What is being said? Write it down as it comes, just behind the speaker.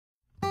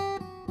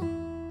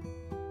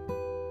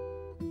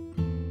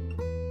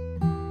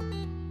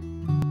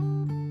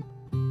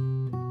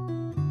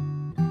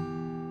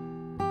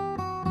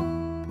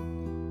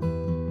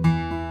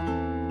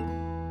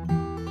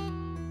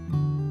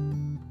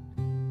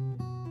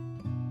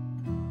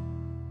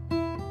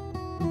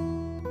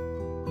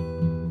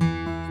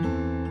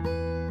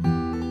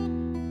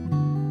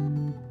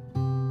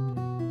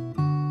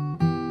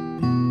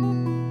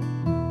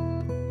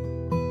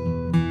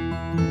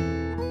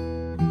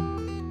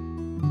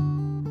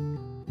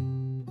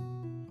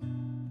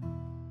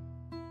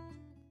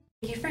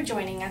Thank you for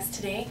joining us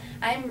today.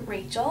 I'm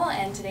Rachel,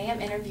 and today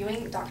I'm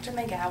interviewing Dr.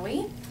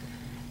 McGowie.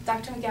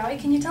 Dr.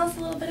 McGowie, can you tell us a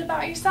little bit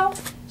about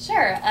yourself?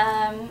 Sure.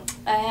 I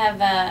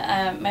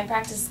have my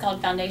practice is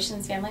called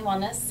Foundations Family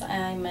Wellness.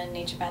 I'm a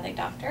naturopathic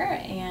doctor,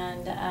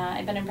 and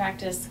I've been in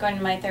practice, going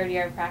to my third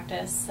year of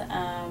practice.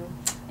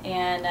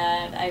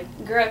 I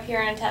grew up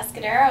here in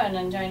Atascadero and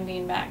enjoying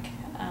being back.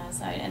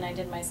 I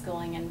did my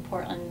schooling in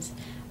Portland,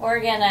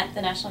 Oregon at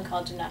the National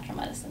College of Natural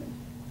Medicine.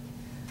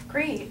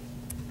 Great.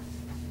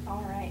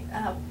 All right.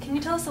 Can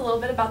you tell us a little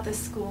bit about the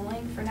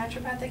schooling for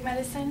naturopathic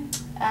medicine?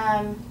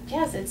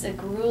 Yes, it's a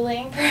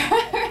grueling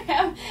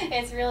program.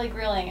 It's really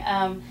grueling.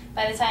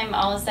 By the time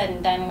all is said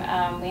and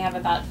done, we have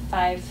about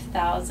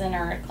 5,000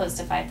 or close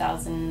to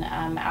 5,000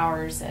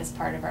 hours as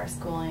part of our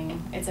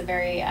schooling. It's a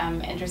very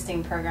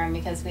interesting program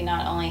because we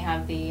not only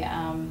have the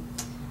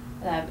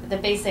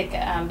basic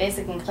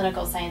and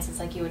clinical sciences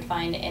like you would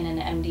find in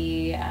an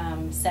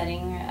MD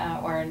setting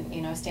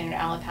or standard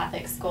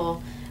allopathic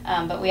school,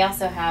 but we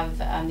also have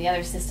the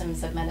other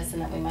systems of medicine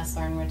that we must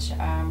learn, which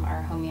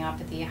are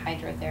homeopathy,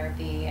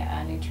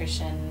 hydrotherapy,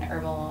 nutrition,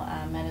 herbal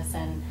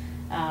medicine.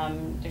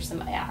 There's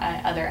some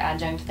other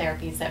adjunct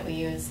therapies that we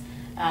use.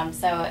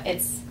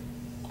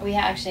 We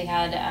actually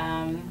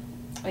had.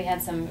 We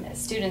had some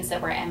students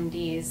that were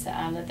MDs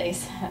that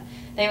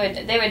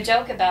they would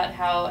joke about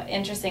how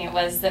interesting it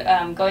was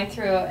that, going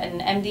through an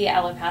MD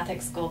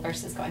allopathic school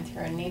versus going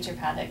through a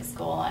naturopathic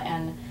school,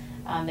 and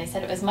they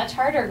said it was much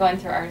harder going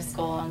through our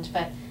school,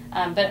 but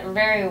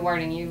very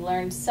rewarding. You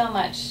learned so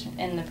much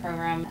in the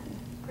program.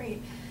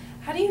 Great.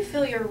 How do you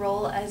feel your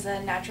role as a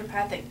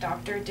naturopathic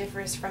doctor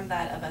differs from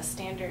that of a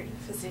standard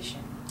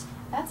physician?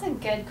 That's a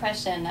good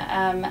question.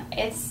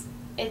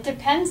 It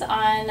depends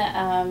on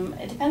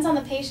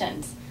the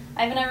patient.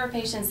 I have a number of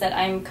patients that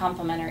I'm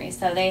complementary,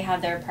 so they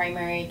have their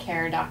primary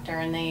care doctor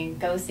and they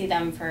go see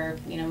them for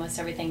most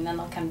everything. Then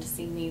they'll come to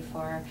see me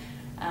for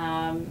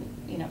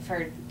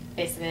for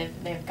basically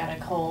if they've got a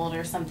cold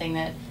or something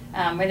that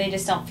where they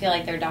just don't feel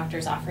like their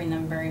doctor's offering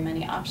them very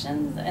many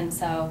options. And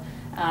so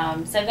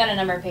I've got a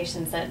number of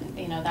patients that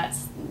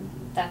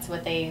that's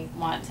what they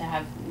want to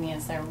have me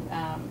as their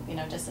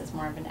just as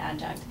more of an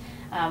adjunct.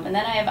 And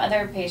then I have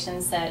other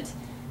patients that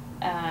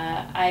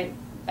I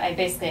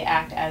basically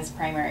act as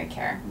primary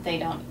care. They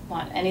don't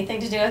want anything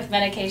to do with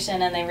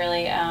medication, and they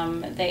really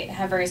they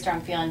have very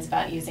strong feelings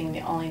about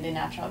using only the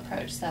natural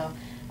approach. So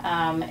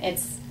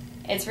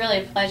it's really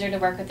a pleasure to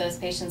work with those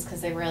patients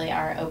because they really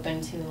are open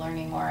to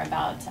learning more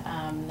about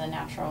the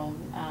natural,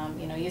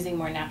 using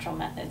more natural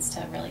methods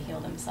to really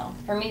heal themselves.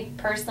 For me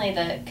personally,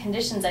 the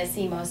conditions I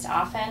see most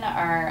often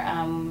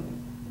are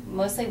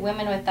mostly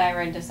women with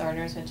thyroid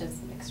disorders, which is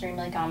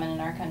extremely common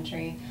in our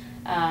country.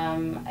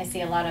 I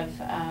see a lot of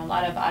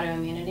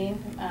autoimmunity.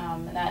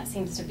 That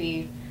seems to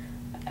be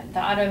the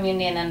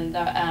autoimmunity, and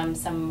then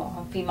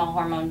some female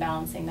hormone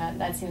balancing.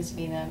 That seems to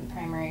be the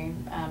primary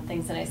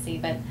things that I see.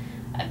 But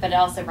it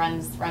also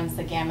runs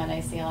the gamut.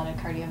 I see a lot of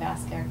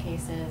cardiovascular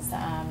cases.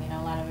 A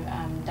lot of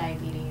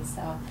diabetes.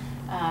 So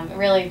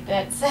really,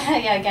 it's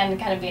again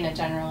kind of being a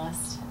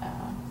generalist.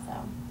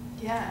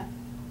 Yeah,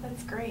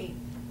 that's great.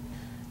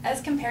 As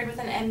compared with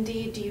an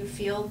MD, do you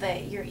feel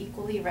that you're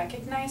equally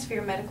recognized for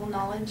your medical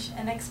knowledge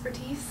and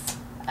expertise?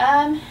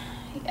 Again,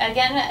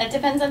 it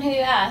depends on who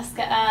you ask.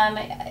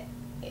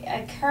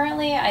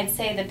 Currently, I'd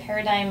say the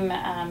paradigm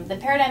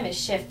is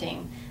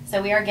shifting.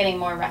 So we are getting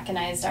more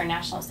recognized. Our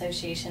National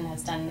Association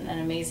has done an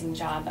amazing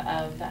job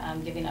of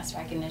giving us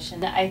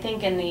recognition. I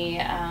think in the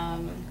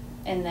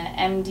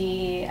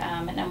MD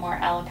in a more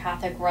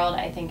allopathic world,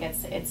 I think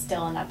it's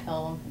still an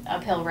uphill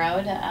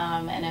road,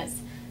 and it's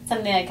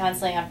something I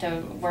constantly have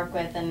to work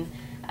with. And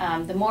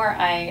the more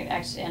I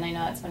and I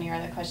know that's one of your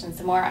other questions,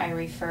 the more I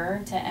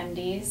refer to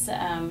MDs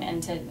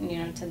and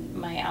to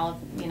my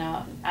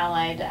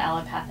allied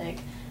allopathic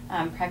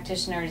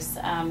practitioners,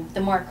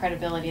 the more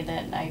credibility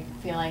that I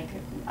feel like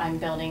I'm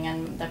building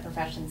and the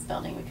profession's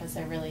building, because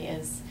there really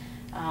is,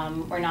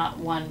 we're not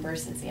one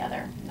versus the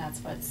other. And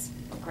that's what's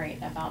great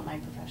about my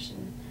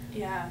profession.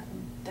 Yeah,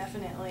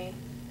 definitely.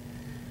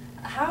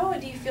 How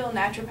do you feel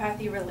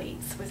naturopathy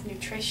relates with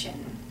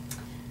nutrition?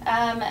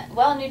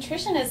 Well,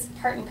 nutrition is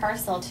part and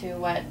parcel to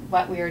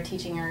what we are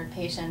teaching our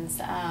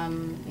patients. I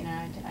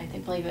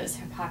believe it was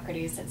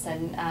Hippocrates that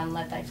said,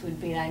 "Let thy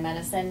food be thy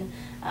medicine,"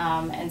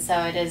 and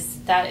so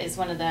that is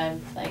one of the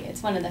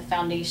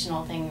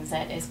foundational things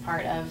that is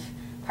part of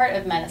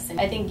medicine.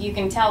 I think you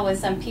can tell with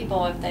some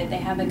people if they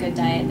have a good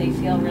diet, they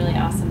feel really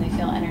awesome, they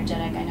feel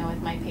energetic. I know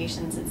with my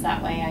patients it's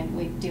that way.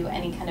 We do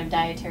any kind of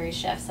dietary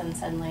shifts and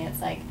suddenly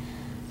it's like,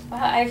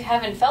 wow, I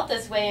haven't felt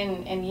this way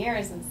in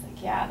years. And it's like,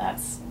 yeah,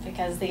 that's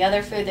because the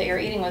other food that you're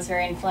eating was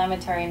very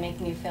inflammatory and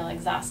making you feel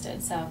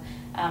exhausted. So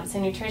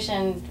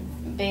nutrition,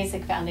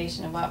 basic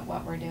foundation of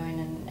what we're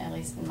doing, at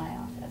least in my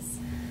office.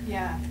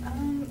 Yeah,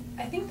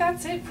 I think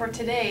that's it for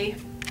today.